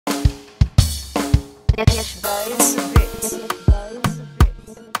Yashboyzz.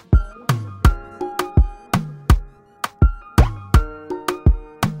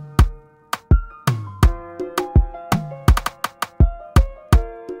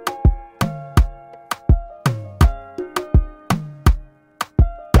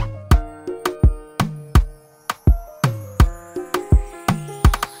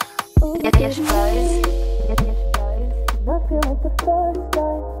 Yashboyzz. I feel like the first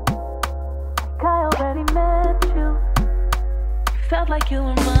time, like I already met you. Felt like you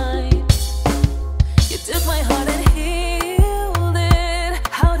were mine. You took my heart and healed it.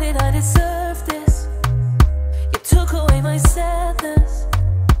 How did I deserve this? You took away my sadness.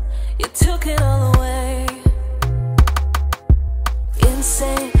 You took it all away.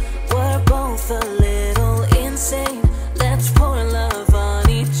 Insane, we're both a little insane. Let's pour love on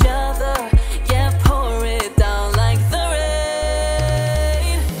each other. Yeah, pour it down like the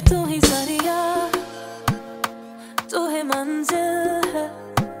rain. तू ही ज़रिया, तू ही मंजिल है,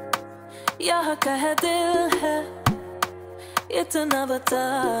 यहाँ कह दिल है, इतना बता.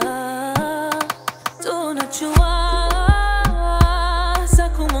 तू न छुआ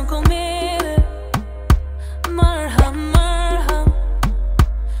सकूं मुझको मेरे, मरहम मरहम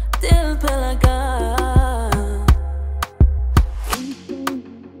दिल पे लगा.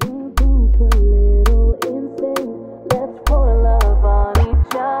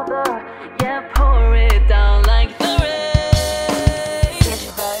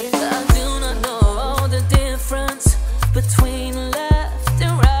 Between left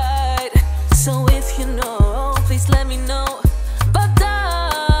and right, so if you know, please let me know. But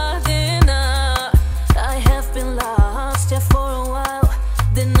darling, I have been lost, yeah, for a while.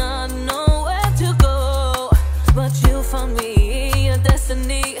 Did not know where to go, but you found me, your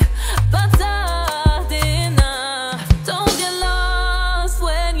destiny. But darling, don't get lost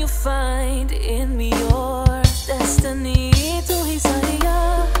when you find in me your destiny. तू ही सारिया,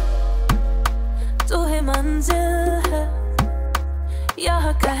 तू ही मंजिल है,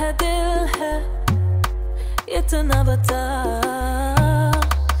 यहाँ कह दिल है, इतना बता.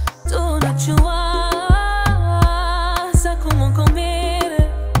 तू न छुआ सकूं मुझको मेरे,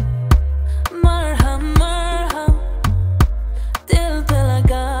 मरहम मरहम दिल पे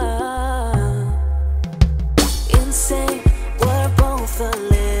लगा. Insane, we're both a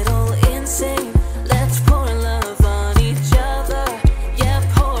little insane. Let's pour love on each other. Yeah,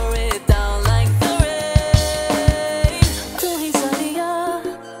 pour it down like the rain. तू ही ज़रिया,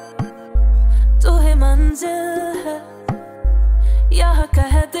 तू ही मंजिल है, यहाँ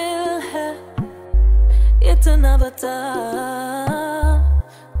कह दिल है, इतना बता.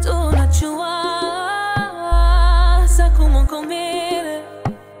 तू न छुआ